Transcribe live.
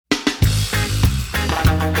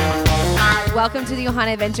welcome to the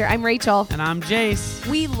Ohana Adventure. I'm Rachel. And I'm Jace.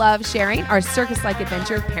 We love sharing our circus-like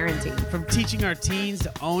adventure of parenting. From teaching our teens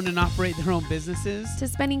to own and operate their own businesses, To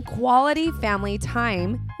spending quality family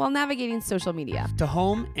time while navigating social media. to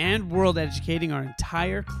home and world educating our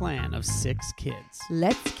entire clan of 6 kids.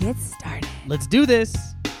 Let's get started. Let's do this.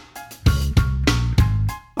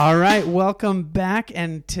 All right, welcome back.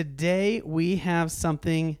 And today we have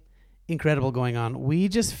something incredible going on. We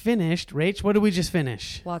just finished, Rach, what did we just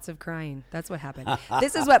finish? Lots of crying. That's what happened.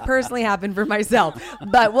 This is what personally happened for myself,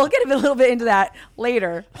 but we'll get a little bit into that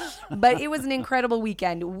later. But it was an incredible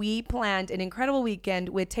weekend. We planned an incredible weekend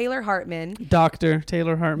with Taylor Hartman. Dr.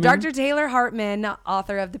 Taylor Hartman. Dr. Taylor Hartman,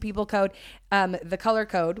 author of The People Code, The Color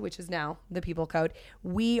Code, which is now The People Code.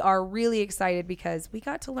 We are really excited because we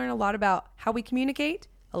got to learn a lot about how we communicate,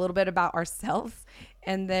 a little bit about ourselves,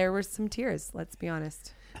 and there were some tears, let's be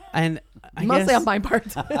honest. And Mostly on my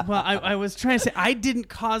part. Well, I was trying to say, I didn't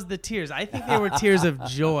cause the tears. I think they were tears of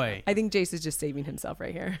joy. I think Jace is just saving himself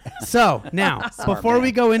right here. So now, before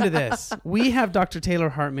we go into this, we have Dr. Taylor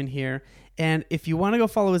Hartman here. And if you want to go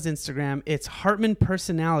follow his Instagram, it's Hartman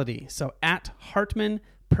Personality. So at Hartman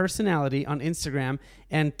Personality on Instagram,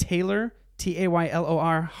 and Taylor,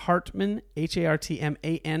 Taylor Hartman,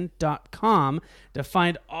 HARTMAN.com to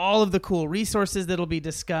find all of the cool resources that'll be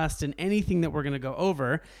discussed and anything that we're going to go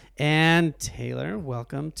over. And Taylor,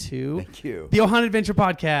 welcome to Thank you. the Ohana Adventure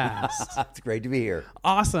Podcast. It's great to be here.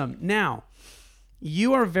 Awesome. Now,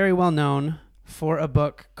 you are very well known for a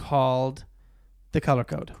book called The Color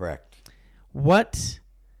Code. Correct. Which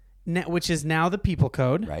is now The People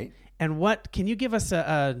Code. Right. And can you give us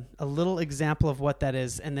a little example of what that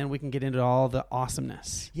is, and then we can get into all the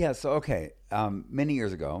awesomeness. Yeah. So, okay. Many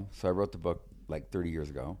years ago, so I wrote the book like 30 years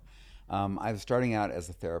ago. I was starting out as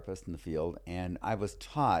a therapist in the field, and I was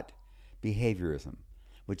taught behaviorism,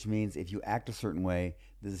 which means if you act a certain way,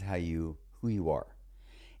 this is who you are.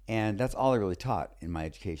 And that's all I really taught in my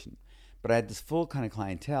education. But I had this full kind of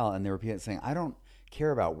clientele, and there were people saying, I don't care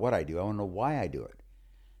about what I do. I want to know why I do it.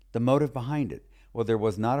 The motive behind it. Well, there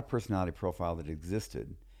was not a personality profile that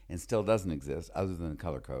existed and still doesn't exist other than the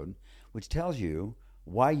color code, which tells you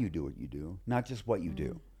why you do what you do, not just what you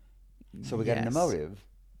do. So we got into motive,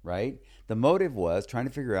 right? The motive was trying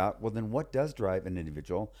to figure out, well, then what does drive an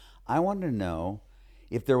individual? I wanted to know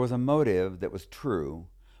if there was a motive that was true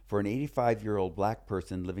for an 85-year-old black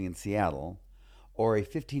person living in Seattle or a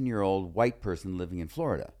 15-year-old white person living in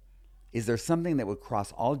Florida. Is there something that would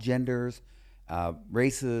cross all genders,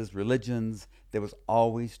 races, religions, that was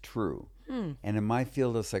always true? And in my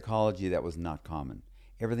field of psychology, that was not common.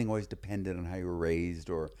 Everything always depended on how you were raised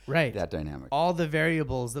or that dynamic. All the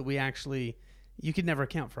variables that you could never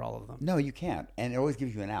account for all of them. No, you can't. And it always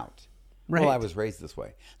gives you an out. Right. Well, I was raised this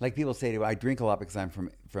way. Like people say to me, I drink a lot because I'm from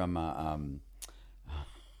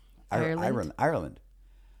Ireland.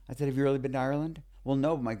 I said, have you really been to Ireland? Well,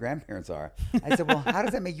 no, but my grandparents are. I said, well, how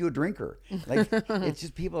does that make you a drinker? Like, it's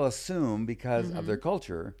just people assume because of their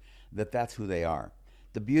culture that that's who they are.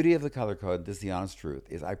 The beauty of the color code, this is the honest truth,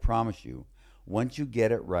 is I promise you, once you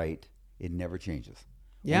get it right, it never changes.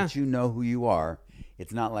 Yeah. Once you know who you are,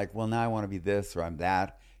 it's not like, well, now I want to be this or I'm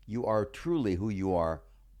that. You are truly who you are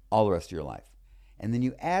all the rest of your life. And then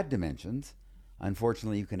you add dimensions.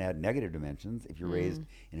 Unfortunately, you can add negative dimensions if you're raised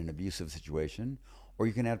in an abusive situation. Or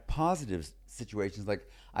you can add positive situations like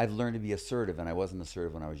I've learned to be assertive and I wasn't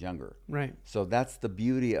assertive when I was younger. Right. So that's the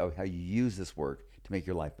beauty of how you use this work to make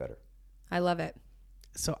your life better. I love it.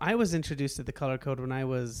 So I was introduced to the color code when I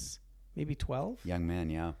was maybe 12. Young man,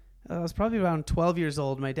 yeah. I was probably around 12 years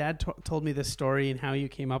old. My dad told me this story and how you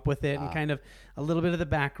came up with it and kind of a little bit of the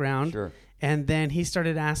background. Sure. And then he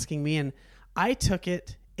started asking me, and I took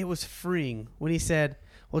it. It was freeing when he said,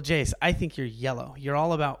 well, Jace, I think you're yellow. You're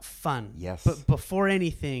all about fun. Yes. But before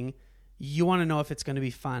anything, you want to know if it's going to be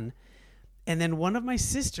fun. And then one of my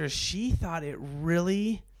sisters, she thought it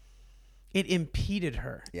impeded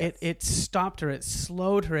her. Yes. It stopped her. It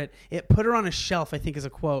slowed her. It put her on a shelf, I think is a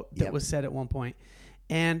quote that was said at one point.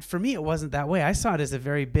 And for me, it wasn't that way. I saw it as a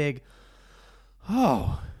very big,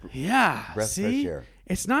 Breath see? fresh air.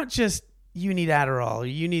 It's not just you need Adderall or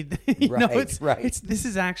you need, this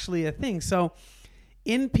is actually a thing. So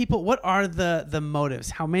in people, what are the motives?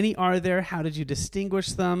 How many are there? How did you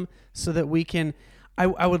distinguish them so that we can,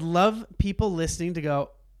 I would love people listening to go,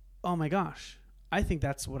 oh my gosh, I think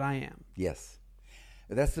that's what I am. Yes.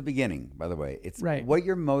 That's the beginning, by the way. It's right. What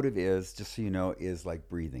your motive is, just so you know, is like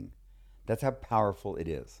breathing. That's how powerful it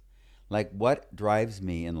is. Like what drives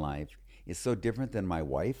me in life is so different than my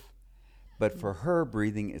wife, but for her,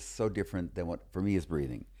 breathing is so different than what for me is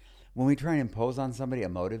breathing. When we try and impose on somebody a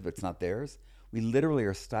motive that's not theirs, We literally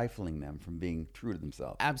are stifling them from being true to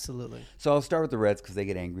themselves. Absolutely. So I'll start with the reds because they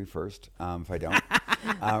get angry first if I don't.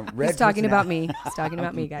 He's talking about me. He's talking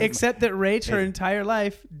about me, guys. Except that Rach, her entire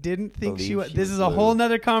life, didn't think she was. This is a whole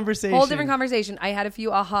nother conversation. Whole different conversation. I had a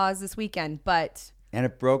few ahas this weekend, but... And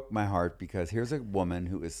it broke my heart because here's a woman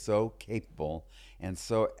who is so capable and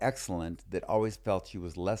so excellent that always felt she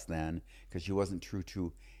was less than because she wasn't true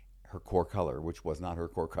to her core color, which was not her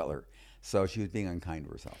core color. So she was being unkind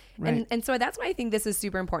to herself. Right. And so that's why I think this is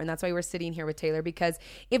super important. That's why we're sitting here with Taylor, because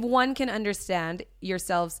if one can understand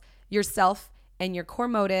yourself and your core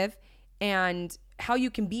motive and how you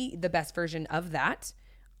can be the best version of that,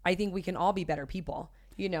 I think we can all be better people,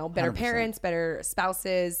 you know, better 100%. Parents, better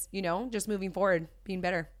spouses, you know, just moving forward, being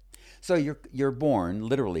better. So you're born,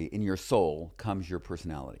 literally, in your soul comes your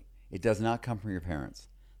personality. It does not come from your parents.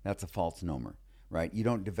 That's a false nomer, right? You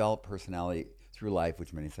don't develop personality through life,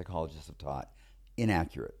 which many psychologists have taught.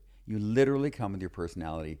 Inaccurate. You literally come with your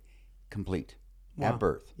personality complete at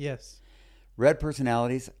birth. Yes. Red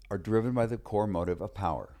personalities are driven by the core motive of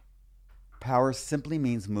power. Power simply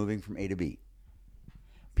means moving from A to B.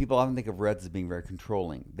 People often think of reds as being very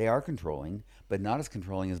controlling. They are controlling, but not as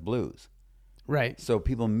controlling as blues. Right. So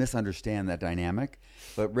people misunderstand that dynamic.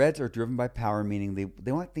 But reds are driven by power, meaning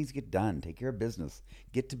they want things to get done, take care of business.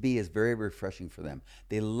 Get to be is very refreshing for them.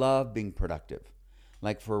 They love being productive.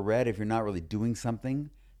 Like for a red, if you're not really doing something,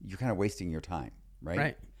 you're kind of wasting your time, right?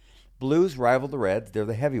 Right. Blues rival the reds. They're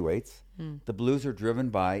the heavyweights. The blues are driven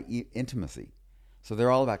by intimacy. So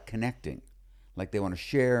they're all about connecting. Like they want to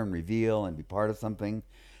share and reveal and be part of something.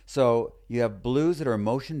 So you have blues that are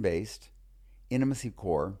emotion-based, intimacy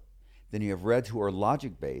core. Then you have reds who are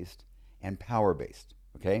logic-based and power-based,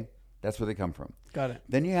 okay? That's where they come from. Got it.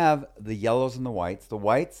 Then you have the yellows and the whites. The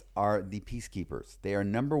whites are the peacekeepers. They are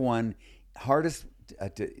number one, hardest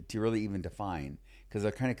to really even define because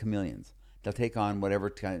they're kind of chameleons. They'll take on whatever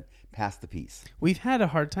kind of pass the peace. We've had a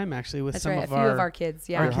hard time, actually, with That's some right. of A few of our kids,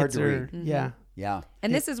 yeah. Our They're hard kids to are, read. yeah. Yeah.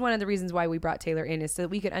 And this is one of the reasons why we brought Taylor in, is so that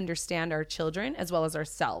we could understand our children as well as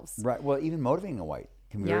ourselves. Right. Well, even motivating a white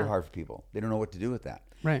can be very hard for people. They don't know what to do with that.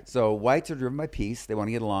 Right. So whites are driven by peace. They want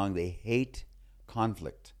to get along. They hate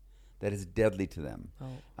conflict. That is deadly to them.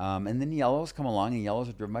 And then yellows come along, and yellows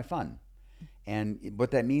are driven by fun. And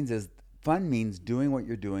what that means is fun means doing what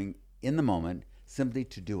you're doing in the moment simply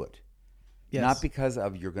to do it. Yes. Not because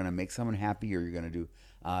of you're going to make someone happy or you're going to do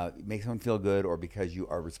make someone feel good or because you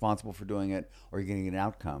are responsible for doing it or you're going to get an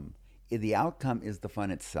outcome. The outcome is the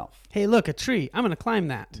fun itself. Hey, look, a tree. I'm going to climb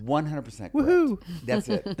that. 100% correct. Woohoo. That's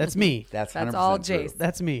it. That's me. That's 100% all true. Jace.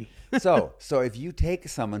 That's me. So if you take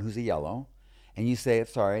someone who's a yellow and you say,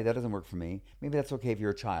 sorry, that doesn't work for me, maybe that's okay if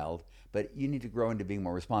you're a child, but you need to grow into being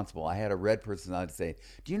more responsible. I had a red personality say,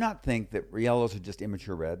 do you not think that yellows are just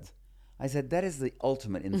immature reds? I said, that is the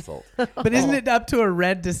ultimate insult. But isn't it up to a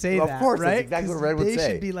red to say that? Of course, right? that's exactly what a red would they say.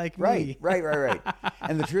 They should be like me. Right. Right.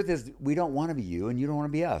 And the truth is, we don't want to be you, and you don't want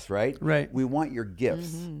to be us, right? Right. We want your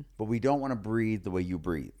gifts, but we don't want to breathe the way you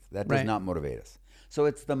breathe. That does not motivate us. So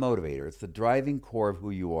it's the motivator. It's the driving core of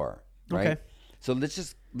who you are, right? Okay. So let's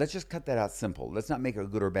just cut that out simple. Let's not make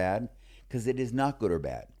it good or bad, because it is not good or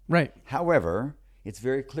bad. Right. However, it's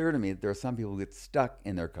very clear to me that there are some people who get stuck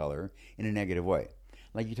in their color in a negative way.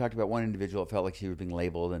 Like you talked about one individual, it felt like she was being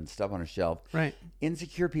labeled and stuff on a shelf. Right.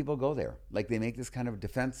 Insecure people go there. Like they make this kind of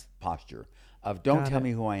defense posture of don't tell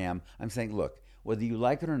me who I am. I'm saying, look, whether you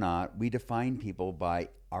like it or not, we define people by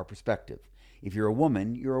our perspective. If you're a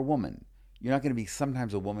woman, you're a woman. You're not going to be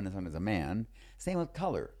sometimes a woman and sometimes a man. Same with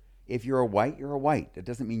color. If you're a white, you're a white. It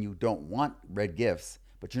doesn't mean you don't want red gifts,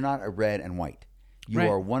 but you're not a red and white. You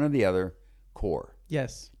are one or the other core.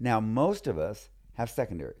 Yes. Now, most of us have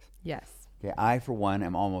secondaries. Yes. Okay, I, for one,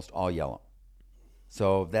 am almost all yellow.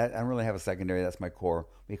 So that I don't really have a secondary. That's my core.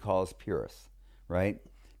 We call us purists, right?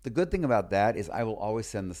 The good thing about that is I will always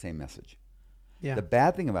send the same message. Yeah. The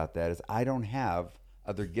bad thing about that is I don't have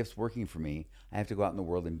other gifts working for me. I have to go out in the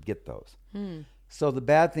world and get those. So the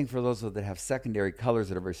bad thing for those that have secondary colors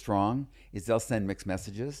that are very strong is they'll send mixed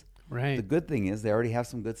messages. Right. The good thing is they already have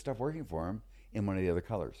some good stuff working for them in one of the other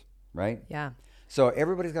colors, right? Yeah. So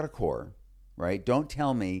everybody's got a core. Right? Don't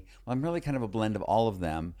tell me, well, I'm really kind of a blend of all of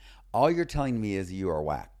them. All you're telling me is you are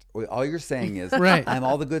whacked. All you're saying is Right. I'm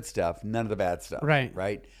all the good stuff, none of the bad stuff. Right.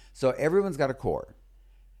 Right? So everyone's got a core.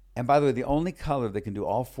 And by the way, the only color that can do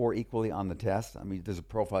all four equally on the test, I mean, there's a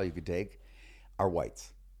profile you could take, are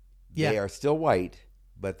whites. Yeah. They are still white,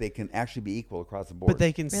 but they can actually be equal across the board. But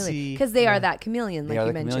they can Really? see. Because they are that chameleon, They like are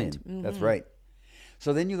you the mentioned. chameleon. That's right.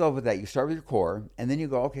 So then you go with that. You start with your core, and then you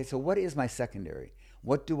go, okay, so what is my secondary?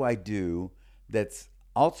 What do I do that's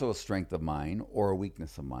also a strength of mine or a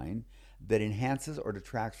weakness of mine that enhances or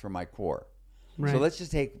detracts from my core? So let's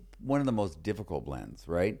just take one of the most difficult blends,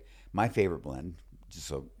 right? My favorite blend, just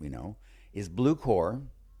so we know, is blue core,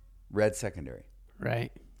 red secondary.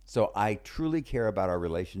 Right. So I truly care about our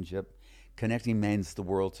relationship. Connecting means the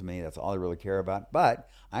world to me. That's all I really care about. But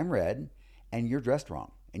I'm red, and you're dressed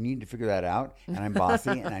wrong. And you need to figure that out. And I'm bossy,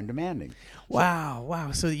 and I'm demanding.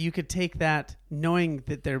 Wow. So you could take that, knowing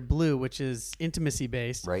that they're blue, which is intimacy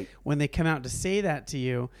based. Right. When they come out to say that to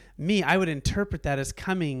you, I would interpret that as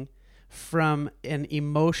coming from an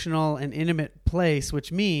emotional and intimate place,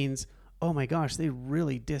 which means, oh my gosh, they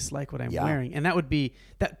really dislike what I'm wearing. And that would be,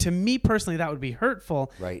 that to me personally, that would be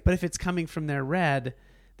hurtful. Right. But if it's coming from their red,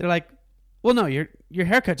 they're like, well, no, your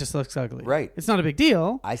haircut just looks ugly. Right. It's not a big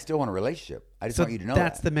deal. I still want a relationship. I just want you to know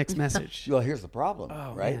that's that. the mixed message. Well, here's the problem,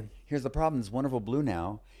 right? Man. Here's the problem. This wonderful blue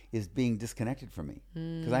now is being disconnected from me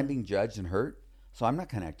because I'm being judged and hurt. So I'm not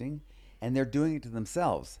connecting, and they're doing it to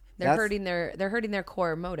themselves. They're hurting their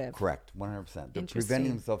core motive. Correct, 100%. They're preventing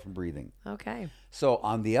themselves from breathing. Okay. So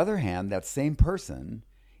on the other hand, that same person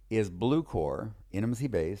is blue core, intimacy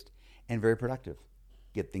based, and very productive.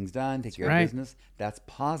 Get things done, take care of business. That's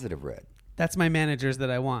positive red. That's my managers that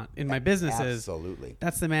I want in my businesses. Absolutely.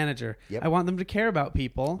 That's the manager. Yep. I want them to care about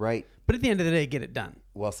people. Right. But at the end of the day, get it done.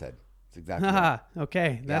 Well said. That's exactly right.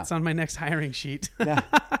 Okay. That's on my next hiring sheet. Yeah.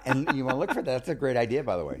 And you want to look for that. That's a great idea,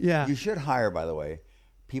 by the way. Yeah. You should hire, by the way,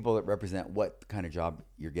 people that represent what kind of job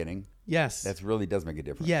you're getting. Yes. That really does make a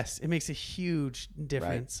difference. Yes. It makes a huge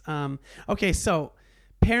difference. Right. Okay. So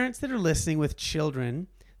parents that are listening with children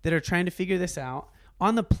that are trying to figure this out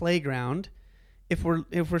on the playground, if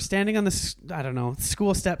we're standing on the,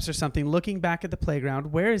 school steps or something, looking back at the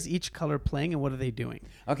playground, where is each color playing and what are they doing?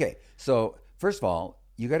 Okay. So first of all,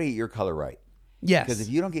 you got to get your color right. Yes. Because if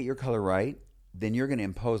you don't get your color right, then you're going to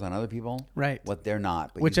impose on other people what they're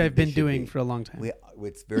not. But which I've been doing for a long time.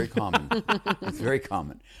 It's very common. It's very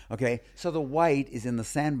common. Okay. So the white is in the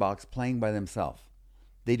sandbox playing by themselves.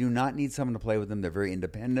 They do not need someone to play with them. They're very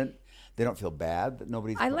independent. They don't feel bad that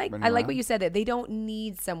nobody's I like what you said, that they don't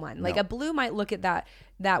need someone. Like a blue might look at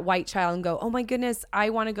that white child and go, oh my goodness, I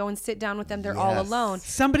want to go and sit down with them. They're all alone.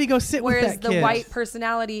 Somebody go sit with that kid. Whereas the white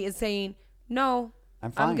personality is saying, no,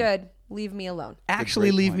 I'm good. Leave me alone.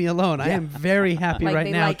 Actually, leave me alone. I am very happy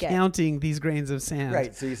right now counting these grains of sand.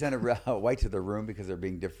 Right. So you send a white to their room because they're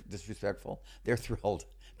being disrespectful. They're thrilled.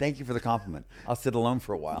 Thank you for the compliment. I'll sit alone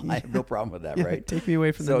for a while. I have no problem with that, right? Take me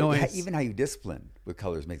away from the noise. Even how you discipline with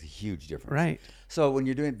colors makes a huge difference. Right. So when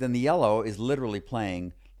you're doing, then the yellow is literally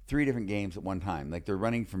playing 3 different games at one time. Like they're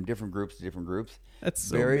running from different groups to different groups. That's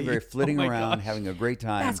so very, neat. very flitting around, gosh. having a great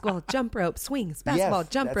time. Basketball, jump rope, swings. Basketball,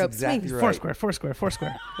 jump rope, exactly swings. Right. Four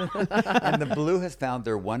square. And the blue has found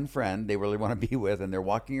their one friend they really want to be with, and they're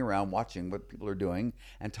walking around watching what people are doing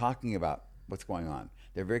and talking about what's going on.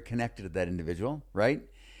 They're very connected to that individual, right?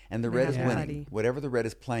 And the red is winning. Buddy. Whatever the red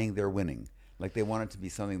is playing, they're winning. Like they want it to be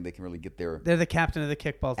something they can really get their... They're the captain of the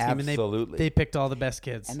kickball team. Absolutely. And they picked all the best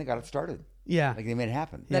kids. And they got it started. Yeah. Like they made it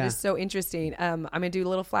happen. That is so interesting. I'm going to do a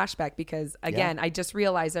little flashback because, again, I just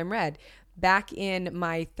realized I'm red. Back in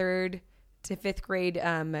my 3rd to 5th grade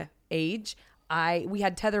age, we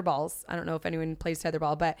had tether balls. I don't know if anyone plays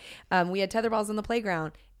tetherball, but we had tether balls on the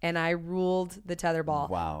playground, and I ruled the tether ball.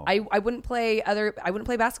 Wow. I wouldn't play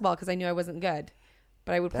basketball because I knew I wasn't good.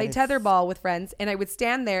 But I would play tetherball with friends, and I would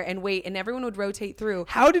stand there and wait, and everyone would rotate through.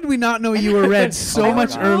 How did we not know you were red so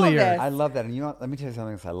much earlier? I love that. And you know what? Let me tell you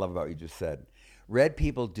something else I love about what you just said. Red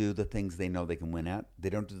people do the things they know they can win at. They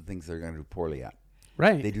don't do the things they're going to do poorly at.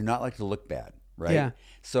 Right. They do not like to look bad, right? Yeah.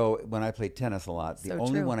 So when I played tennis a lot, the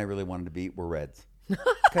only true. one I really wanted to beat were reds.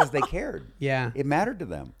 Because they cared. Yeah. It mattered to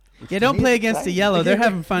them. Yeah, don't play against a yellow. They're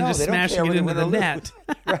having fun just they don't smashing care it whether into they the win or net.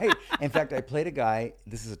 lose. Right. In fact, I played a guy,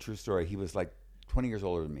 this is a true story. He was like 20 years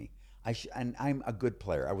older than me. And I'm a good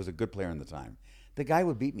player. I was a good player in the time. The guy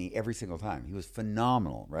would beat me every single time. He was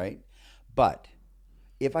phenomenal, right? But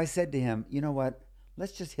if I said to him, you know what?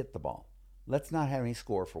 Let's just hit the ball. Let's not have any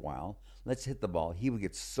score for a while. Let's hit the ball. He would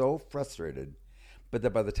get so frustrated. But that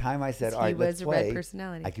by the time I said, all right, let's play, red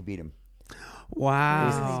personality. I could beat him. Wow. It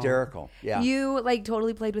was hysterical. Yeah. You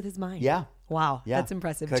totally played with his mind. Yeah. Wow, Yeah. that's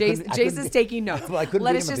impressive. 'Cause I Jace is taking notes. Well, I couldn't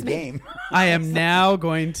beat him at the game. I am now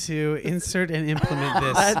going to insert and implement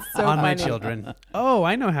this so on my funny. children. Oh,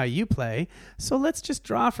 I know how you play. So let's just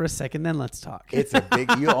draw for a second, then let's talk. It's a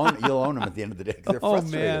big. You'll own them at the end of the day. 'Cause they're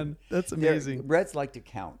frustrated. Man, that's amazing. Reds like to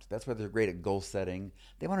count. That's why they're great at goal setting.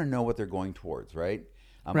 They want to know what they're going towards, right?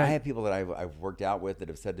 Right. I have people that I've worked out with that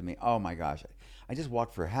have said to me, "Oh my gosh, I just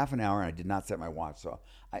walked for half an hour and I did not set my watch, so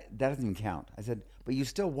that doesn't even count." I said, "But you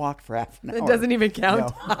still walked for half an hour." It doesn't even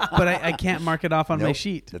count. No. But I can't mark it off on my Nope.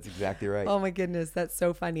 sheet. That's exactly right. Oh my goodness, that's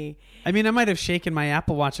so funny. I mean, I might have shaken my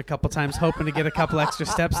Apple Watch a couple times hoping to get a couple extra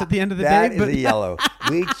steps at the end of the That day. is But a yellow.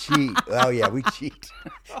 We cheat. Oh yeah, we cheat,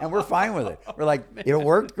 and we're fine with it. We're like, it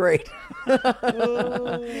worked great.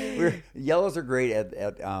 Yellows are great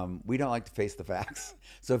at we don't like to face the facts.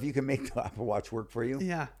 So if you can make the Apple Watch work for you,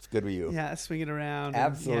 yeah. it's good with you. Yeah, swing it around.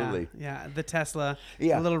 Absolutely. Yeah, the Tesla,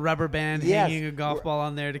 Yeah. a little rubber band Yes. hanging a golf ball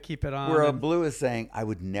on there to keep it on. Where and- Blue is saying, I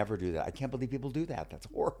would never do that. I can't believe people do that. That's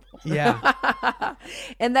horrible. yeah.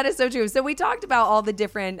 And that is so true. So we talked about all the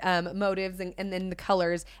different motives and then the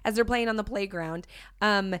colors as they're playing on the playground.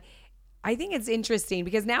 I think it's interesting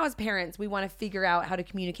because now as parents, we want to figure out how to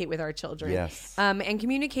communicate with our children. Yes. And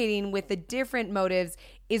communicating with the different motives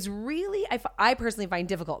is really, I personally find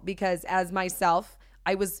difficult because as myself,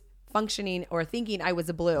 I was functioning or thinking I was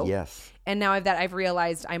a blue. Yes. And now that I've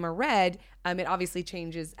realized I'm a red, it obviously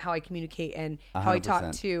changes how I communicate and how I talk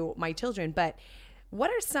 100%. to my children. But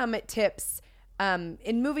what are some tips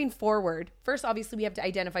in moving forward? First, obviously, we have to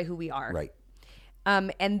identify who we are. Right.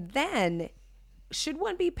 And then should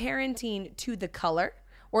one be parenting to the color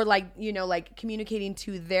or like communicating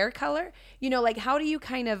to their color? How do you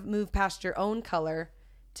kind of move past your own color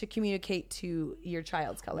to communicate to your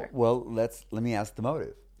child's color? Well, let me ask the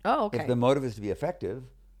motive. Oh, okay. If the motive is to be effective,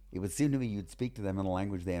 it would seem to me you'd speak to them in a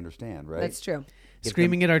language they understand, right? That's true.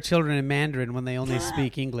 Screaming at our children in Mandarin when they only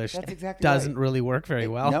speak English That's exactly doesn't right. really work very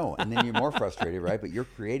well. No, and then you're more frustrated, right? But you're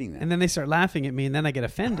creating that. And then they start laughing at me, and then I get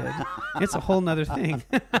offended. It's a whole nother thing.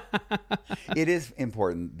 It is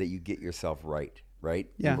important that you get yourself right?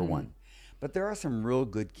 Yeah. Number one. But there are some real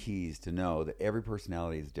good keys to know that every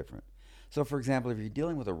personality is different. So, for example, if you're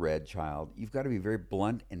dealing with a red child, you've got to be very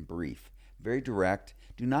blunt and brief, very direct.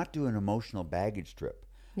 Do not do an emotional baggage trip.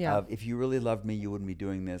 Yeah. If you really loved me, you wouldn't be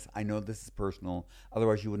doing this. I know this is personal.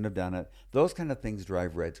 Otherwise, you wouldn't have done it. Those kind of things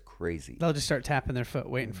drive reds crazy. They'll just start tapping their foot,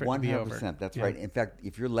 waiting for it to be over. 100%. That's Yeah. right. In fact,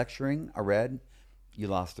 if you're lecturing a red, you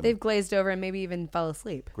lost them. They've glazed over and maybe even fell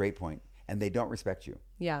asleep. Great point. And they don't respect you.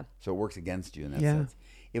 Yeah. So it works against you in that Yeah. sense.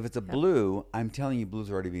 If it's a blue, I'm telling you, blues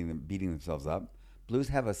are already beating themselves up. Blues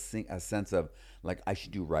have a sense of, like, I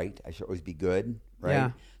should do right. I should always be good, right?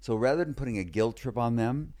 Yeah. So rather than putting a guilt trip on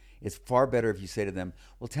them, it's far better if you say to them,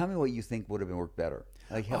 well, tell me what you think would have worked better.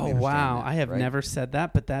 Like, help me Oh, understand wow. that, I have right? never said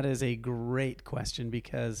that, but that is a great question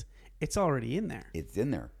because it's already in there. It's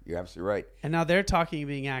in there. You're absolutely right. And now they're talking and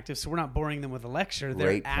being active, so we're not boring them with a lecture. They're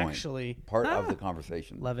Great point. actually Part of the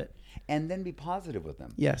conversation. Love it. And then be positive with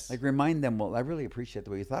them. Yes. Like remind them, well, I really appreciate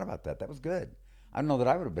the way you thought about that. That was good. I don't know that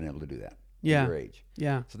I would have been able to do that Yeah. at your age.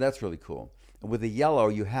 Yeah. So that's really cool. And with a yellow,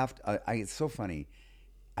 you have to, it's so funny.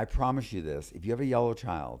 I promise you this. If you have a yellow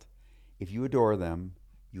child, if you adore them,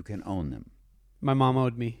 you can own them. My mom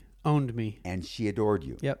owned me. And she adored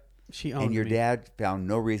you. Yep. She owned And your me. dad found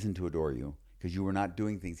no reason to adore you because you were not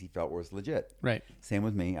doing things he felt was legit. Right. Same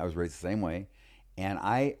with me. I was raised the same way. And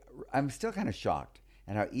I'm still kind of shocked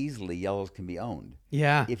at how easily yellows can be owned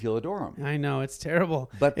Yeah. if you'll adore them. I know. It's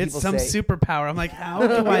terrible. But it's people some say- superpower. I'm like, how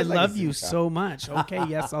do I It's like a love you superpower. so much? Okay,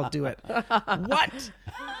 yes, I'll do it. What?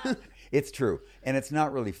 It's true. And it's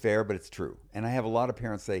not really fair, but it's true. And I have a lot of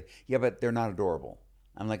parents say, yeah, but they're not adorable.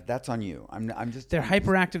 I'm like, that's on you. I'm just. They're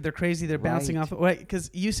hyperactive. They're crazy. They're bouncing Right. off.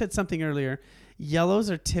 Because you said something earlier. Yellows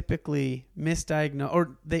are typically misdiagnosed,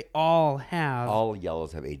 or they all have All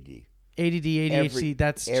yellows have ADD. ADD, ADHD.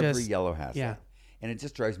 Every just yellow has yeah. that. And it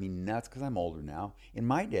just drives me nuts because I'm older now. In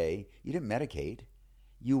my day, you didn't medicate.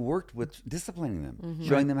 You worked with disciplining them,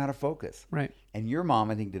 showing them how to focus. right. And your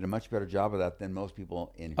mom, I think, did a much better job of that than most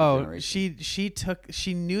people in her Oh, generation.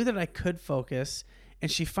 she knew that I could focus, and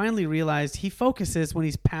she finally realized he focuses when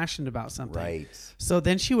he's passionate about something. Right. So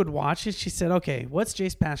then she would watch it. She said, "Okay, what's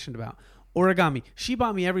Jace passionate about?" Origami. She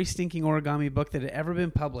bought me every stinking origami book that had ever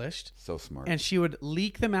been published, So smart. and she would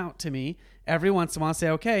leak them out to me every once in a while and say,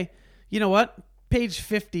 "Okay, you know what? Page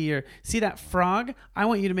 50, or see that frog? I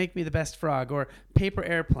want you to make me the best frog." Or paper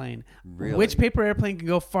airplane. Really? Which paper airplane can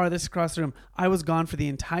go farthest across the room? I was gone for the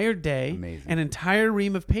entire day. Amazing. An entire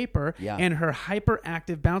ream of paper. Yeah. And her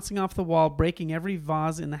hyperactive, bouncing off the wall, breaking every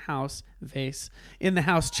vase in the house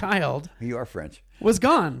child You are French. was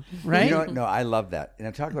gone. Right? You know what? No, I love that. And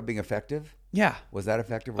I talk about being effective. Yeah. Was that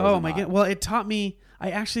effective? Or Oh was it my not? god! Well, it taught me.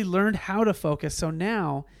 I actually learned how to focus. So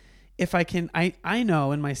now, if I can, I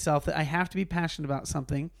know in myself that I have to be passionate about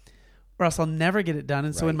something, or else I'll never get it done.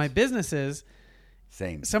 And so in Right. my businesses,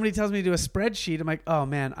 Same. somebody tells me to do a spreadsheet. I'm like, oh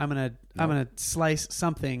man, I'm gonna slice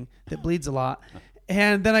something that bleeds a lot,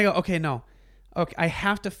 and then I go, okay, no, okay, I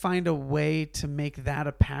have to find a way to make that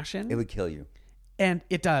a passion. It would kill you. And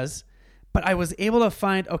it does. But I was able to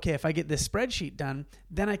find, okay, if I get this spreadsheet done,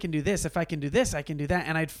 then I can do this. If I can do this, I can do that.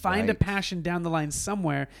 And I'd find a passion down the line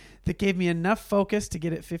somewhere that gave me enough focus to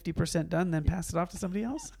get it 50% done, then pass it off to somebody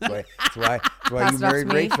else. That's why you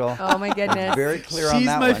married Rachel. Oh, my goodness. Very clear on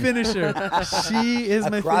that one. She's my finisher. She is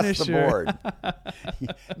my finisher. Across the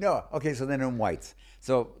board. No, okay, so then in whites.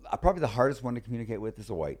 So probably the hardest one to communicate with is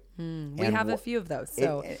a white. We have a few of those,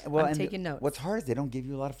 so I'm taking notes. What's hard is they don't give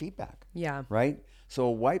you a lot of feedback. Yeah. Right? So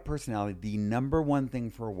a white personality, the number one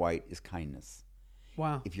thing for a white is kindness.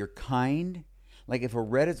 Wow. If you're kind, like if a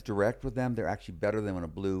red is direct with them, they're actually better than when a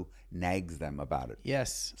blue nags them about it.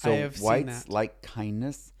 Yes, so I have seen that. Whites like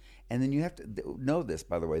kindness. And then you have to know this,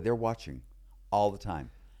 by the way, they're watching all the time.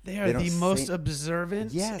 They are the most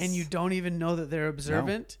observant, and you don't even know that they're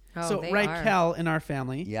observant. No. So Raquel in our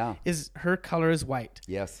family, her color is white.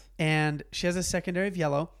 Yes. And she has a secondary of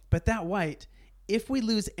yellow, but that white, if we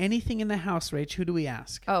lose anything in the house, Rach, who do we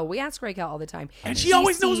ask? Oh, we ask Raquel all the time. And she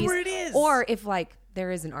always knows where it is. Or if like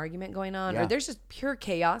there is an argument going on or there's just pure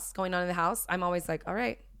chaos going on in the house, I'm always like, all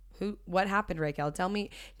right, what happened, Raquel? Tell me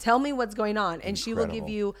what's going on. And she will give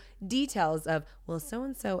you details of, well,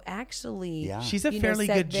 so-and-so actually, she's a fairly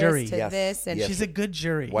good jury. This and she's a good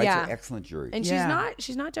jury. Whites are excellent jury. And she's not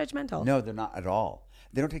judgmental. No, they're not at all.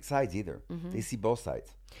 They don't take sides either. They see both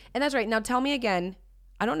sides. And that's right. Now tell me again,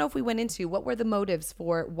 I don't know if we went into what were the motives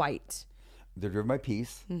for white. They're driven by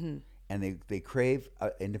peace, and they crave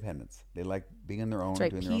independence. They like being on their own, that's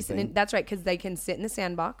right, doing peace their own thing. That's right, because they can sit in the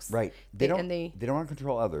sandbox. Right. They don't want to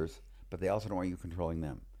control others, but they also don't want you controlling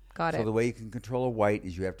them. Got it. So the way you can control a white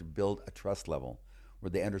is you have to build a trust level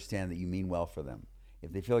where they understand that you mean well for them.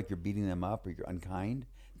 If they feel like you're beating them up or you're unkind,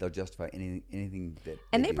 they'll justify anything that.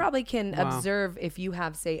 And they probably can observe if you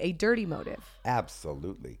have, say, a dirty motive.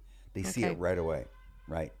 Absolutely, they see it right away.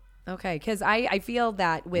 Right. Okay, because I feel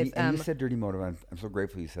that with... And you said dirty motive. I'm so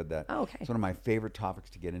grateful you said that. Oh, okay. It's one of my favorite topics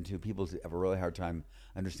to get into. People have a really hard time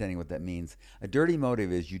understanding what that means. A dirty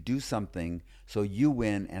motive is you do something so you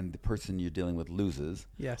win and the person you're dealing with loses.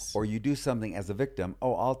 Yes. Or you do something as a victim.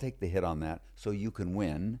 Oh, I'll take the hit on that so you can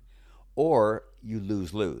win. Or you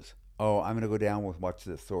lose. Oh, I'm going to go down with watch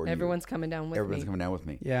this. Or everyone's coming down with me. Everyone's coming down with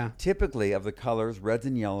me. Yeah. Typically, of the colors, reds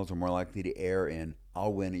and yellows are more likely to err in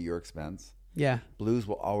I'll win at your expense. Yeah. Blues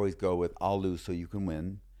will always go with I'll lose so you can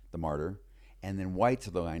win, the martyr. And then whites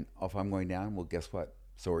are the line, if I'm going down, well, guess what?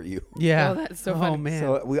 So are you. Yeah. Oh, that's so funny. Oh, man.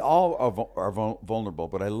 So we all are vulnerable.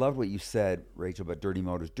 But I love what you said, Rachel, about dirty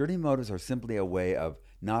motives. Dirty motives are simply a way of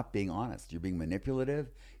not being honest. You're being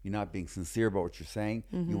manipulative. You're not being sincere about what you're saying.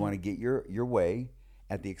 You want to get your way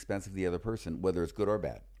at the expense of the other person, whether it's good or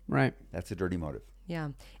bad. Right. That's a dirty motive. Yeah.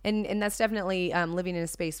 And that's definitely living in a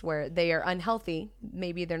space where they are unhealthy.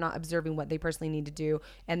 Maybe they're not observing what they personally need to do,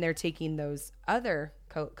 and they're taking those other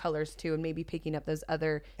colors too and maybe picking up those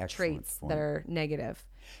other traits that are negative.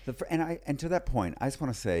 And to that point, I just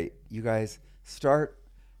want to say, you guys, start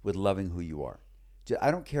with loving who you are.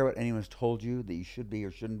 I don't care what anyone's told you that you should be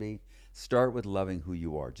or shouldn't be. Start with loving who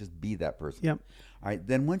you are. Just be that person. Yep. All right.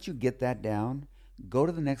 Then once you get that down, go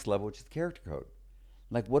to the next level, which is character code.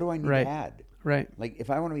 Like, what do I need to add? Right. Like, if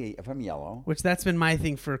I'm yellow. Which that's been my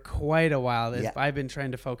thing for quite a while. I've been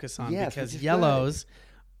trying to focus on because yellows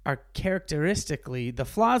are characteristically, the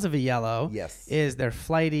flaws of a yellow is they're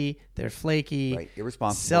flighty, they're flaky,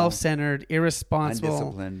 irresponsible, self-centered, irresponsible,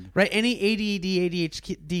 undisciplined. Right. Any ADD,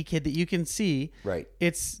 ADHD kid that you can see,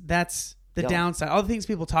 that's the downside. All the things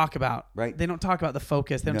people talk about, they don't talk about the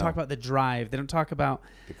focus. They don't talk about the drive. They don't talk about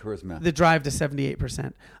the charisma, the drive to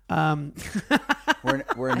 78%.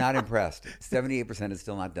 We're not impressed. 78% is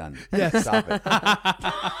still not done. Yes. Stop it.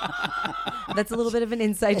 That's a little bit of an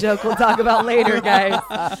inside joke we'll talk about later, guys.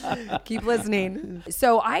 Keep listening.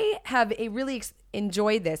 So I have really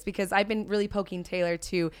enjoyed this because I've been really poking Taylor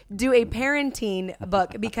to do a parenting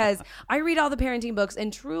book because I read all the parenting books,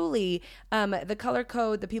 and truly the color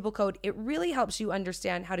code, the people code, it really helps you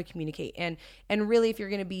understand how to communicate. And really, if you're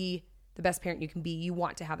going to be the best parent you can be, you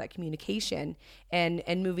want to have that communication and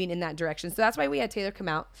moving in that direction. So that's why we had Taylor come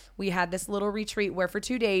out. We had this little retreat where for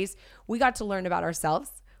 2 days we got to learn about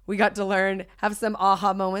ourselves. We got to have some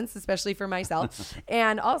aha moments, especially for myself,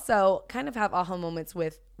 and also kind of have aha moments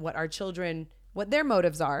with what our children, what their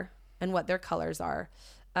motives are and what their colors are.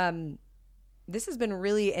 This has been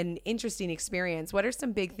really an interesting experience. What are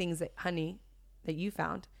some big things that you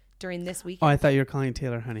found during this weekend? Oh, I thought you were calling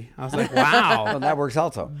Taylor honey. I was like, wow. Well, that works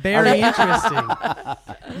also. Very interesting.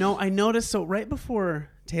 No, I noticed. So right before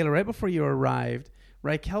you arrived,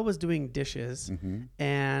 Raquel was doing dishes,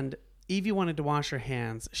 and Evie wanted to wash her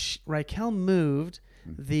hands. Raquel moved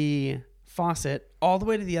the faucet all the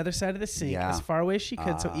way to the other side of the sink, as far away as she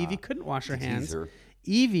could, so Evie couldn't wash her hands.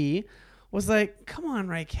 Evie was like, come on,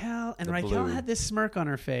 Raquel. And Raquel had this smirk on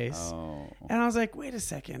her face. And I was like, wait a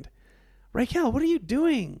second. Raquel, what are you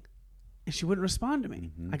doing? And she wouldn't respond to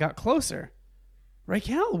me. I got closer.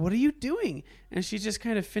 Raquel, what are you doing? And she just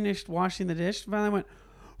kind of finished washing the dish. Finally went,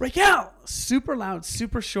 Raquel, super loud,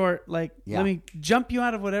 super short. Like, let me jump you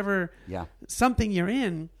out of whatever something you're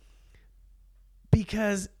in,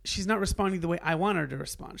 because she's not responding the way I want her to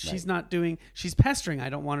respond. She's not doing, she's pestering. I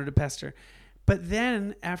don't want her to pester. But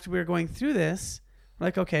then after we were going through this,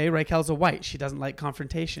 like, okay, Raquel's a white. She doesn't like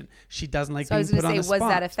confrontation. She doesn't like being put on the spot. Was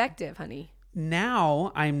that effective, honey?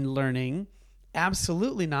 Now I'm learning,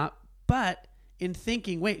 absolutely not. But in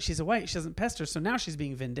thinking, wait, she's a white. She doesn't pester. So now she's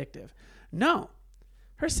being vindictive. No.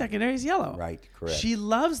 Her secondary is yellow. Right, correct. She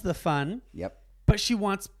loves the fun. Yep. But she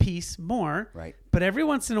wants peace more. Right. But every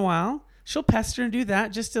once in a while, she'll pester and do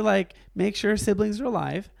that just to like make sure her siblings are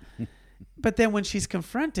alive. But then when she's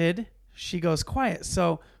confronted, she goes quiet.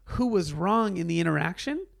 So who was wrong in the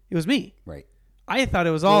interaction? It was me. Right. I thought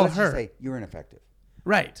it was all let's her. Just say you're ineffective.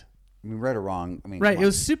 Right. I mean, right or wrong. I mean, right. It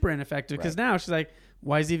was super ineffective because now she's like,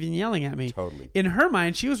 why is he even yelling at me? Totally. In her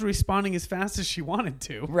mind, she was responding as fast as she wanted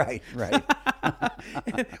to. Right.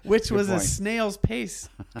 Which was a snail's pace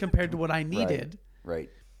compared to what I needed. Right.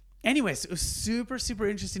 Anyways, it was super, super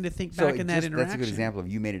interesting to think back in that interaction. That's a good example of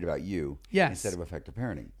you made it about you instead of effective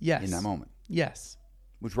parenting in that moment. Yes.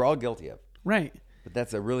 Which we're all guilty of. Right. But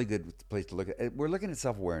that's a really good place to look at. We're looking at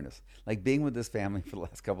self-awareness. Like being with this family for the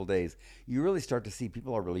last couple of days, you really start to see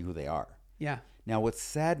people are really who they are. Yeah. Now, what's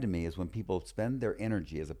sad to me is when people spend their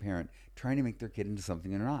energy as a parent trying to make their kid into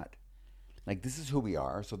something they're not. Like, this is who we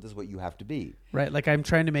are, so this is what you have to be. Right. Like, I'm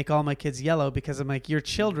trying to make all my kids yellow because I'm like, you're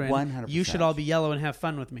children. 100%. You should all be yellow and have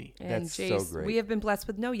fun with me. And that's Jace, so great. we have been blessed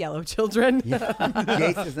with no yellow children.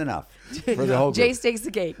 Jace is enough for the whole group. Jace takes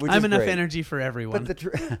the cake. I'm enough energy for everyone.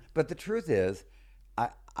 But the truth is,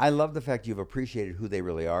 I love the fact you've appreciated who they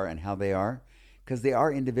really are and how they are, because they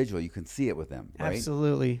are individual. You can see it with them, right?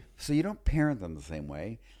 Absolutely. So you don't parent them the same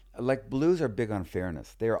way. Like blues are big on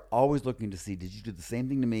fairness. They are always looking to see, did you do the same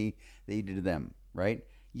thing to me that you did to them, right?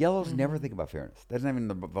 Yellows never think about fairness. That's not even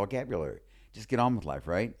the vocabulary. Just get on with life,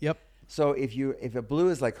 right? Yep. So if a blue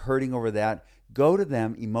is like hurting over that, go to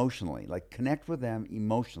them emotionally. Like connect with them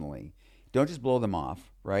emotionally. Don't just blow them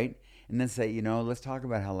off, right? And then say, let's talk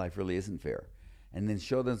about how life really isn't fair. And then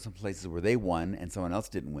show them some places where they won and someone else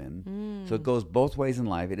didn't win. So it goes both ways in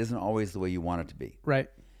life. It isn't always the way you want it to be. Right.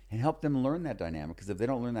 And help them learn that dynamic, because if they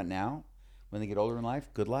don't learn that now, when they get older in life,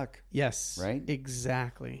 good luck. Yes. Right?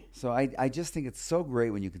 Exactly. So I just think it's so great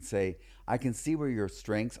when you can say, I can see where your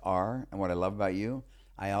strengths are and what I love about you.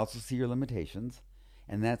 I also see your limitations.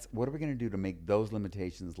 And that's, what are we going to do to make those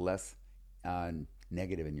limitations less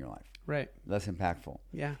negative in your life? Right. Less impactful.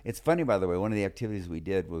 Yeah. It's funny, by the way, one of the activities we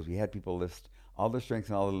did was we had people list all their strengths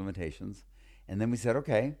and all their limitations. And then we said,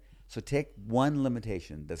 okay, so take one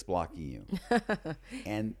limitation that's blocking you.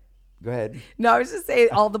 And go ahead. No, I was just saying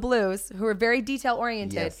all the blues who are very detail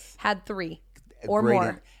oriented had 3 or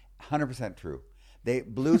more. 100% true.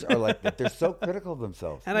 Blues are like that. They're so critical of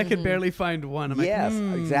themselves. And I could barely find one. I'm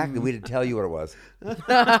exactly. We didn't tell you what it was.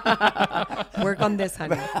 Work on this,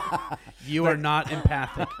 honey. You are not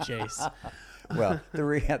empathic, Jace. Well,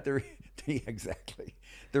 exactly.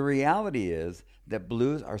 The reality is that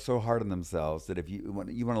blues are so hard on themselves that if you want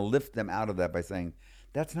to lift them out of that by saying,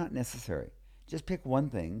 that's not necessary. Just pick one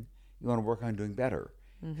thing you want to work on doing better,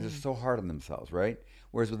 because they're so hard on themselves, right?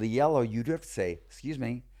 Whereas with the yellow, you do have to say, excuse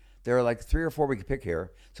me, there are like 3 or 4 we could pick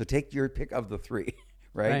here, so take your pick of the 3,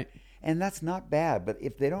 right? And that's not bad, but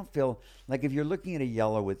if they don't feel, like if you're looking at a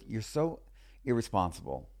yellow you're so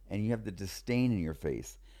irresponsible and you have the disdain in your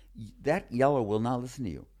face, that yellow will not listen to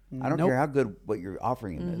you. I don't care how good what you're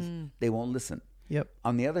offering them is. They won't listen. Yep.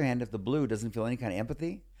 On the other hand, if the blue doesn't feel any kind of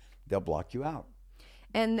empathy, they'll block you out.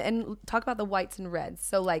 And talk about the whites and reds.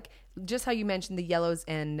 So like just how you mentioned the yellows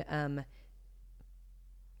and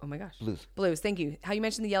oh my gosh, blues. Thank you. How you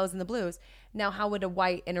mentioned the yellows and the blues. Now, how would a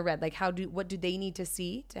white and a red, like what do they need to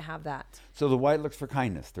see to have that? So the white looks for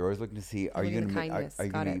kindness. They're always looking to see, are you going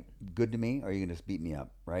to be good to me? Or are you going to beat me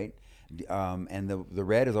up? Right. And the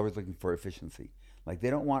red is always looking for efficiency. Like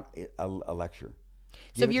they don't want a lecture.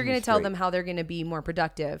 So if you're going to tell them how they're going to be more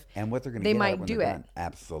productive and what they're going to they get might when do they're it. Done.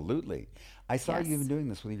 Absolutely. I saw you even doing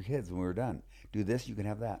this with your kids when we were done. Do this, you can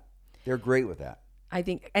have that. They're great with that. I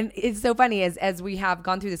think, and it's so funny as we have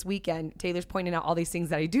gone through this weekend, Taylor's pointing out all these things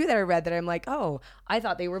that I do that are red that I'm like, oh, I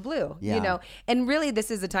thought they were blue, you know? And really this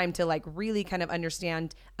is a time to like really kind of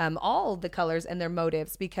understand all the colors and their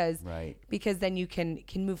motives because then you can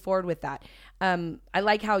move forward with that. I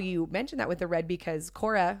like how you mentioned that with the red because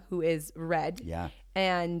Cora, who is red. Yeah.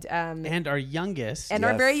 And our youngest. And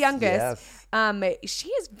our very youngest. She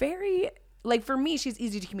is very, like for me, she's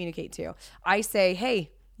easy to communicate to. I say,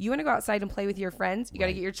 hey, you want to go outside and play with your friends? You got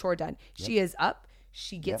to get your chore done. Yep. She is up.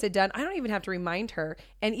 She gets it done. I don't even have to remind her.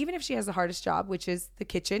 And even if she has the hardest job, which is the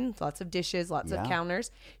kitchen, lots of dishes, lots of counters,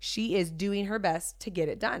 she is doing her best to get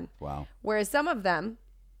it done. Wow. Whereas some of them,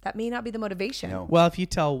 that may not be the motivation. No. Well, if you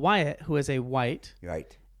tell Wyatt, who is a white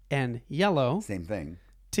and yellow, same thing,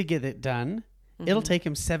 to get it done, it'll take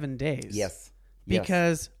him 7 days. Yes.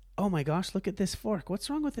 Because, oh my gosh, look at this fork. What's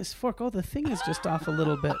wrong with this fork? Oh, the thing is just off a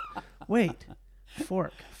little bit. Wait.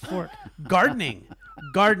 Fork. Gardening.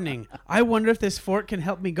 I wonder if this fork can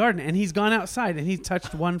help me garden. And he's gone outside and he's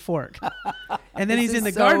touched one fork. And then he's in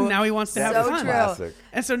the garden. Now he wants to have fun. Classic.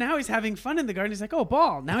 And so now he's having fun in the garden. He's like, oh,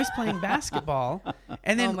 ball. Now he's playing basketball.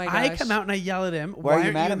 And then I come out and I yell at him, why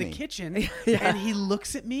aren't you in the kitchen? And he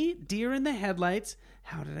looks at me, deer in the headlights.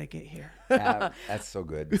 How did I get here? That's so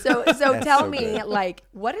good. So tell me, like,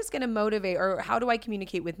 what is going to motivate or how do I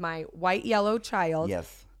communicate with my white, yellow child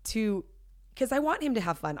because I want him to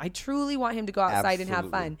have fun. I truly want him to go outside and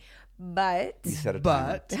have fun. But you set a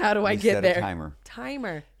timer. How do I get there?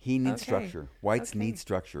 Timer. He needs structure. Whites need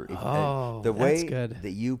structure. The way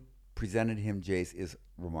that you presented him, Jace, is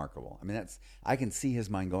remarkable. I mean, I can see his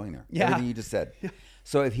mind going there. Yeah. Everything you just said.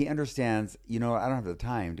 So if he understands, I don't have the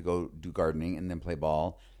time to go do gardening and then play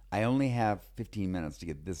ball. I only have 15 minutes to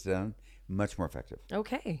get this done. Much more effective.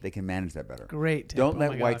 Okay. They can manage that better. Great. Don't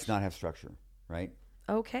let whites not have structure, right?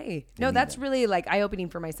 Okay. No, that's really like eye-opening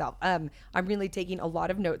for myself. I'm really taking a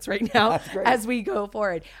lot of notes right now as we go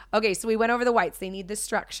forward. Okay, so we went over the whites. They need the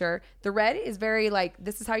structure. The red is very like,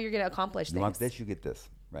 this is how you're going to accomplish things. You want this, you get this,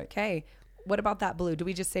 right? Okay. What about that blue? Do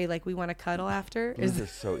we just say like we want to cuddle after? Blues are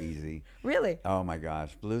so easy. Really? Oh my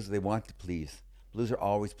gosh. Blues, they want to please. Blues are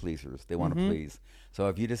always pleasers. They want to please. So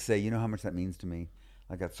if you just say, you know how much that means to me?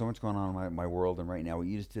 I got so much going on in my world, and right now what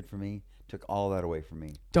you just did for me took all that away from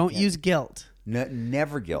me. Don't use guilt. No,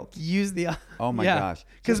 never guilt. Use the... Oh my gosh.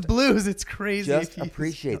 Because blues, it's crazy. Just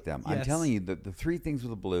appreciate them. Yes. I'm telling you, the three things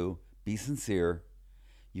with a blue, be sincere.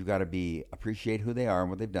 You got to appreciate who they are and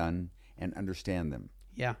what they've done and understand them.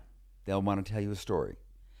 Yeah. They'll want to tell you a story.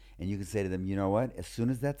 And you can say to them, you know what? As soon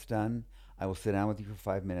as that's done, I will sit down with you for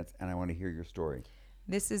 5 minutes and I want to hear your story.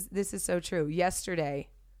 This is so true. Yesterday,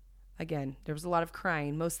 again, there was a lot of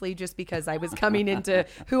crying, mostly just because I was coming into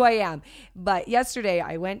who I am. But yesterday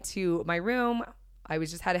I went to my room. I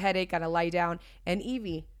just had a headache, got to lie down. And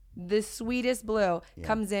Evie, the sweetest blue,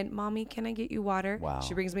 comes in. Mommy, can I get you water? Wow.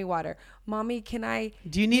 She brings me water. Mommy, can I...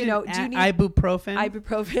 Do you need ibuprofen?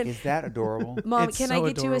 Ibuprofen. Is that adorable? Mom, can I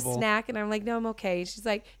get you a snack? And I'm like, no, I'm okay. She's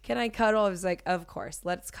like, can I cuddle? I was like, of course,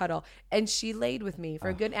 let's cuddle. And she laid with me for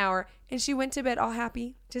a good hour. And she went to bed all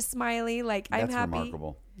happy, just smiley, like, I'm happy. That's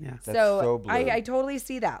remarkable. Yeah. That's so blue. I totally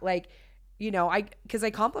see that. Like, because I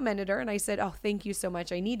complimented her and I said, oh, thank you so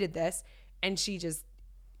much. I needed this. And she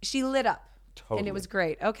lit up. Totally. And it was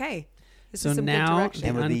great. Okay. This so is some now good direction.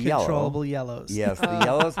 and with the uncontrollable yellows. Yes, the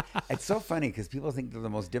yellows. It's so funny because people think they're the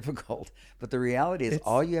most difficult, but the reality is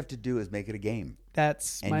all you have to do is make it a game.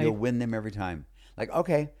 You'll win them every time. Like,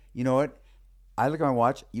 okay, you know what? I look at my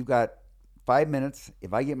watch. You got 5 minutes.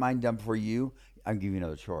 If I get mine done before you, I'll give you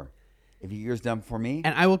another chore. If you get yours done before me.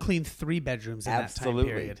 And I will clean 3 bedrooms in that time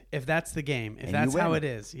period. If that's the game. If that's how it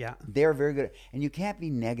is. Yeah. They're very good. And you can't be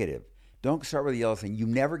negative. Don't start with a yellow saying you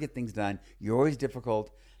never get things done. You're always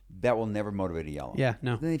difficult. That will never motivate a yellow. Yeah,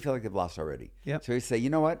 no. Then they feel like they've lost already. Yep. So you say,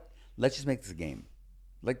 you know what? Let's just make this a game.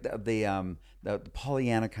 Like the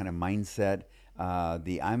Pollyanna kind of mindset. What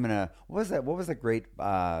was that great?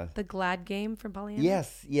 The Glad game from Pollyanna?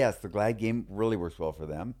 Yes. The Glad game really works well for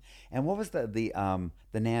them. And what was the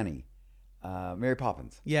nanny? Mary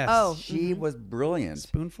Poppins. Yes. Oh. She was brilliant.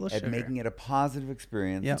 Spoonful of at sugar. making it a positive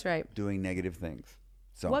experience. That's right. Doing negative things.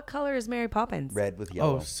 So, what color is Mary Poppins? Red with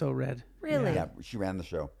yellow. Oh, so red. Really? Yeah, she ran the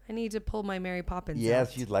show. I need to pull my Mary Poppins Yes,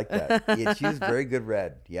 out. she'd like that. Yeah, she was very good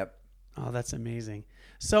red. Yep. Oh, that's amazing.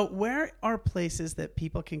 So where are places that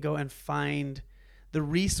people can go and find the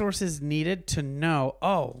resources needed to know,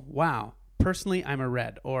 oh, wow, personally, I'm a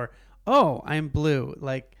red, or, oh, I'm blue,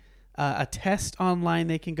 like a test online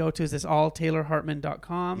they can go to? Is this all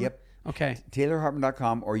TaylorHartman.com? Yep. Okay.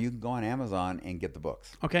 TaylorHartman.com, or you can go on Amazon and get the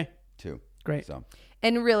books. Okay. Too. Great. So.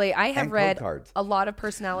 And really, I have read cards. a lot of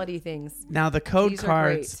personality things. Now, the code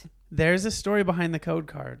cards, There's a story behind the code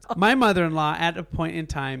cards. My mother-in-law, at a point in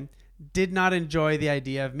time, did not enjoy the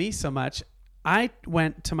idea of me so much. I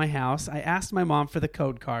went to my house. I asked my mom for the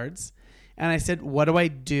code cards, and I said, what do I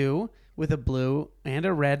do with a blue and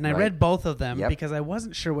a red? And I read both of them because I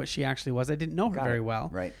wasn't sure what she actually was. I didn't know her very well.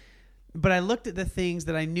 Right. But I looked at the things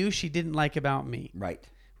that I knew she didn't like about me. Right.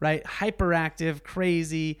 Right? Hyperactive,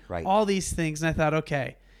 crazy, all these things. And I thought,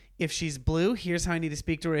 okay, if she's blue, here's how I need to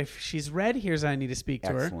speak to her. If she's red, here's how I need to speak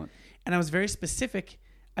to her. And I was very specific.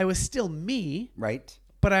 I was still me. Right.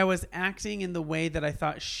 But I was acting in the way that I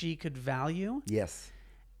thought she could value. Yes.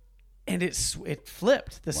 And it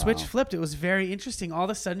flipped. The switch flipped. It was very interesting. All of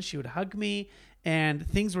a sudden, she would hug me, and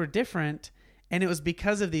things were different. And it was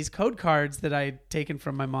because of these code cards that I'd taken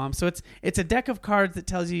from my mom. So it's a deck of cards that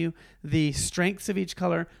tells you the strengths of each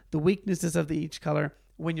color, the weaknesses of each color.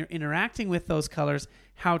 When you're interacting with those colors,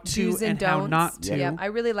 how to Do's and how don'ts. not to. Yeah, I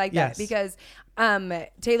really like that because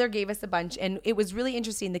Taylor gave us a bunch, and it was really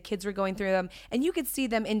interesting. The kids were going through them, and you could see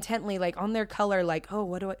them intently, like on their color, like, oh,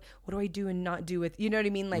 what do I do and not do with, you know what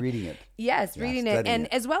I mean? Like reading it. Yes, reading it,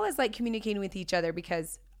 and as well as like communicating with each other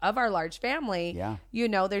because of our large family. Yeah. You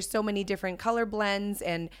know, there's so many different color blends,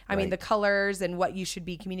 and I mean the colors and what you should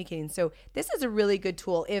be communicating. So this is a really good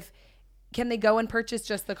tool. Can they go and purchase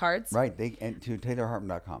just the cards? Right. And to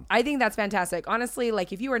TaylorHartman.com. I think that's fantastic. Honestly,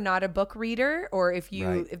 like if you are not a book reader or if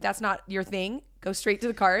that's not your thing, go straight to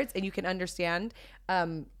the cards and you can understand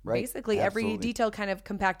basically every detail kind of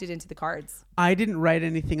compacted into the cards. I didn't write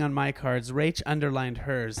anything on my cards. Rach underlined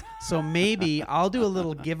hers. So maybe I'll do a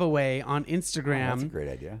little giveaway on Instagram. That's a great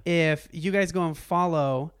idea. If you guys go and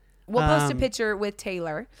follow. We'll post a picture with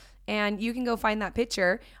Taylor and you can go find that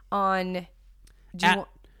picture on...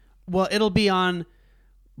 Well, it'll be on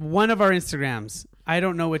one of our Instagrams. I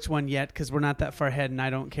don't know which one yet because we're not that far ahead, and I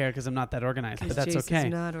don't care because I'm not that organized. But that's okay.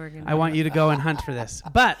 Not organized. I want you to go and hunt for this.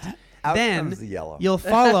 But then the yellow. You'll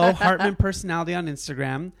follow Hartman Personality on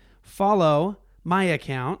Instagram. Follow my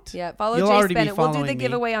account. Yeah, follow You'll Jace Bennett. We'll do the me.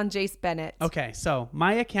 giveaway on Jace Bennett. Okay, so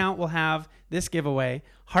my account will have this giveaway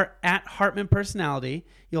at Hartman Personality.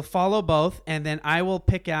 You'll follow both, and then I will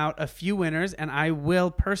pick out a few winners, and I will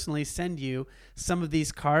personally send you some of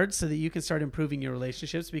these cards so that you can start improving your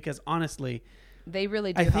relationships because honestly, they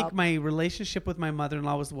really do I think help. my relationship with my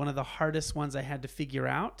mother-in-law was one of the hardest ones I had to figure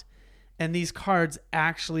out, and these cards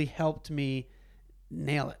actually helped me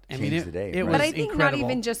nail it. I mean, it was but I think incredible. not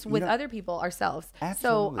even just with other people, ourselves.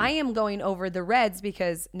 Absolutely. So I am going over the reds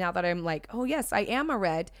because now that I'm like, oh yes, I am a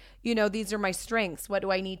red. You know, these are my strengths. What do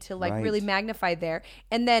I need to really magnify there?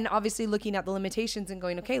 And then obviously looking at the limitations and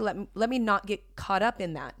going, okay, let me not get caught up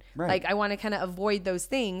in that. Right. Like I want to kind of avoid those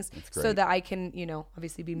things so that I can, you know,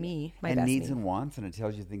 obviously be me, my best needs me. and wants, and it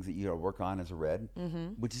tells you things that you work on as a red,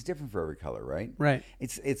 which is different for every color, right? Right.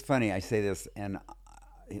 It's funny. I say this, and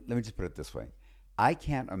let me just put it this way. I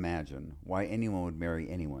can't imagine why anyone would marry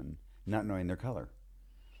anyone not knowing their color.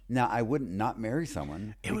 Now, I wouldn't not marry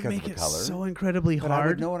someone because of the color. It would make it so incredibly hard. I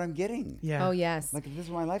would know what I'm getting. Yeah. Oh, yes. Like, this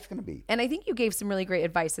is what my life's going to be. And I think you gave some really great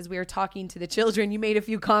advice as we were talking to the children. You made a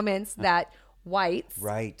few comments that whites.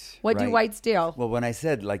 Right. What do whites do? Well, when I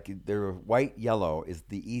said, like, they're white, yellow is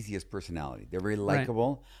the easiest personality. They're very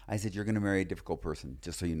likable. Right. I said, you're going to marry a difficult person,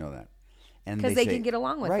 just so you know that. Because they can get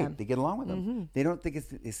along with them. Right, they get along with them. They don't think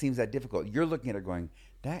it seems that difficult. You're looking at it going,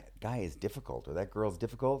 that guy is difficult or that girl's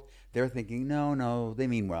difficult. They're thinking, no, they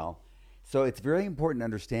mean well. So it's very important to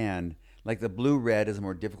understand, like the blue-red is a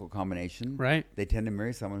more difficult combination. Right. They tend to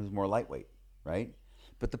marry someone who's more lightweight, right?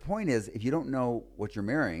 But the point is, if you don't know what you're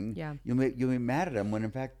marrying, you'll be mad at them when, in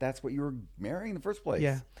fact, that's what you were marrying in the first place.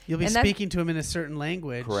 Yeah, you'll be speaking to them in a certain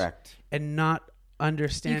language. Correct. And not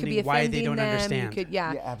understanding why they don't understand. You could,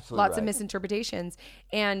 absolutely lots of misinterpretations.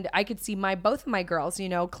 And I could see both of my girls, you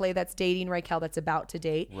know, Clay that's dating, Raquel that's about to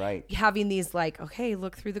date, having these like, okay,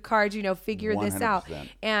 look through the cards, you know, figure 100%. This out.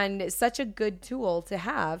 And such a good tool to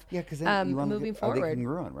have. Yeah, because moving forward. Are they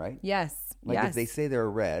congruent, right? Yes. Like if they say they're a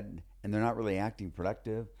red and they're not really acting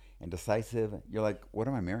productive and decisive, you're like, what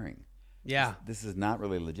am I marrying? Yeah. This is not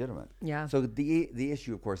really legitimate. Yeah. So the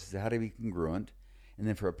issue, of course, is how to be congruent. And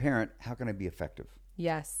then for a parent, how can I be effective?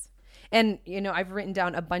 Yes. And, you know, I've written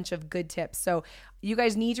down a bunch of good tips. So you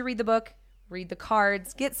guys need to read the book, read the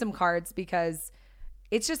cards, get some cards because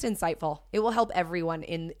it's just insightful. It will help everyone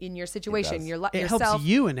in your situation, yourself, helps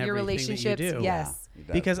you in your relationships. That you do. Yes.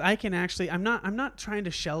 Yeah, because I can actually, I'm not trying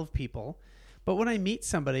to shelve people, but when I meet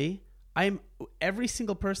somebody, every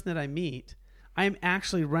single person that I meet, I'm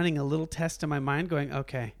actually running a little test in my mind going,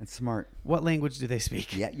 okay. That's smart. What language do they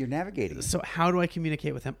speak? Yeah, you're navigating. So how do I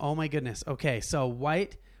communicate with them? Oh, my goodness. Okay, so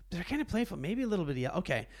white, they're kind of playful, maybe a little bit. Yeah.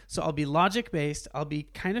 Okay. So I'll be logic based. I'll be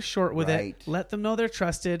kind of short with it. Let them know they're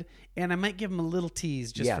trusted. And I might give them a little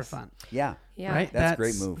tease just for fun. Yeah. Yeah. Right? That's a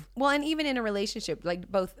great move. Well, and even in a relationship,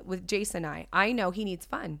 like both with Jason and I know he needs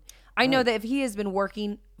fun. I know that if he has been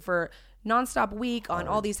working for nonstop week on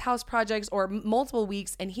all these house projects or multiple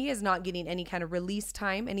weeks and he is not getting any kind of release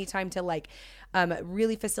time, any time to like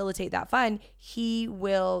really facilitate that fun, he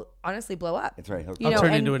will honestly blow up. That's right. I'll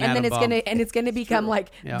turn into an atom bomb. And it's gonna become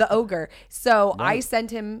like the ogre. So I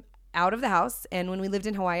sent him out of the house, and when we lived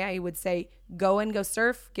in Hawaii, I would say go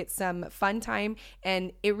surf, get some fun time,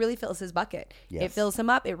 and it really fills his bucket. Yes. It fills him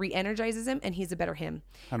up, it re-energizes him, and he's a better him.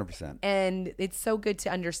 100%. And it's so good to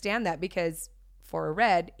understand that, because for a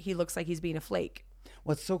red, he looks like he's being a flake.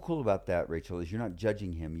 What's so cool about that, Rachel, is you're not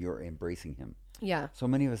judging him, you're embracing him. Yeah. So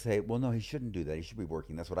many of us say, well, no, he shouldn't do that. He should be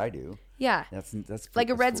working. That's what I do. Yeah. That's like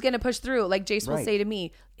a red's going to push through. Like Jace will say to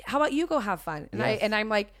me, how about you go have fun? And I'm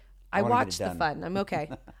like, I watch the fun. I'm okay.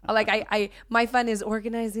 Like my fun is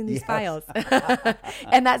organizing these files.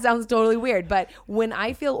 And that sounds totally weird. But when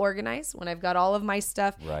I feel organized, when I've got all of my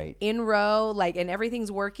stuff in row, like, and everything's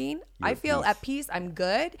working, I feel at peace. I'm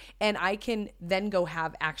good. And I can then go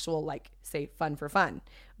have actual, like, say, fun for fun.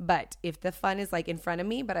 But if the fun is like in front of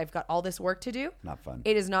me, but I've got all this work to do, not fun.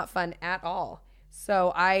 It is not fun at all.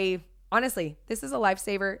 So honestly, this is a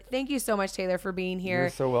lifesaver. Thank you so much, Taylor, for being here. You're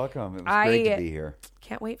so welcome. It was great to be here.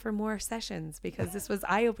 Can't wait for more sessions because this was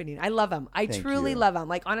eye-opening. I love them. I truly love them.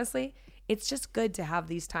 Like, honestly, it's just good to have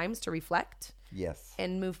these times to reflect. Yes.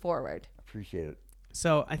 And move forward. Appreciate it.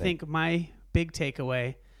 So I think my big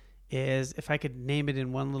takeaway is, if I could name it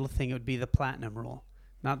in one little thing, it would be the platinum rule,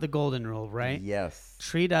 not the golden rule, right? Yes.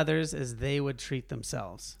 Treat others as they would treat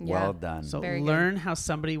themselves. Yeah. Well done. So learn how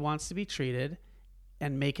somebody wants to be treated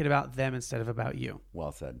and make it about them instead of about you.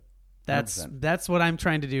 Well said. 100%. That's what I'm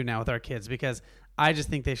trying to do now with our kids, because I just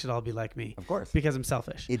think they should all be like me. Of course. Because I'm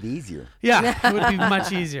selfish. It'd be easier. Yeah, it would be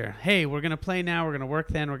much easier. Hey, we're going to play now. We're going to work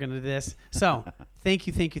then. We're going to do this. So thank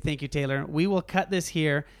you, Taylor. We will cut this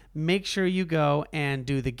here. Make sure you go and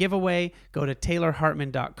do the giveaway. Go to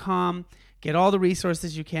TaylorHartman.com. Get all the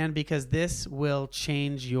resources you can, because this will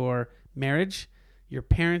change your marriage, your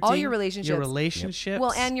parenting, all your relationships. Yep.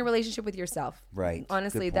 Well, and your relationship with yourself. Right.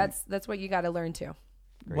 Honestly, that's what you got to learn too.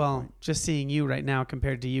 Great point. Just seeing you right now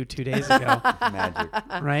compared to you 2 days ago. Magic.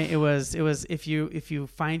 Right? It was if you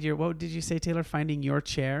find your, what did you say, Taylor? Finding your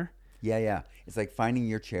chair? Yeah. It's like finding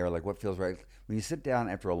your chair, like what feels right. When you sit down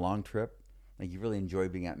after a long trip, like you really enjoy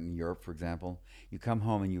being out in Europe, for example, you come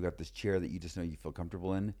home and you got this chair that you just know you feel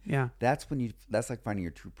comfortable in. Yeah. That's like finding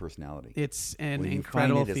your true personality. It's an when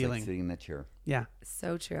incredible you find it, feeling. it's like sitting in that chair. Yeah.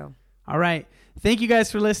 So true. All right. Thank you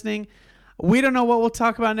guys for listening. We don't know what we'll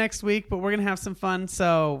talk about next week, but we're going to have some fun.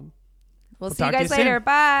 So we'll see you guys later. Soon.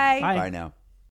 Bye. Bye now.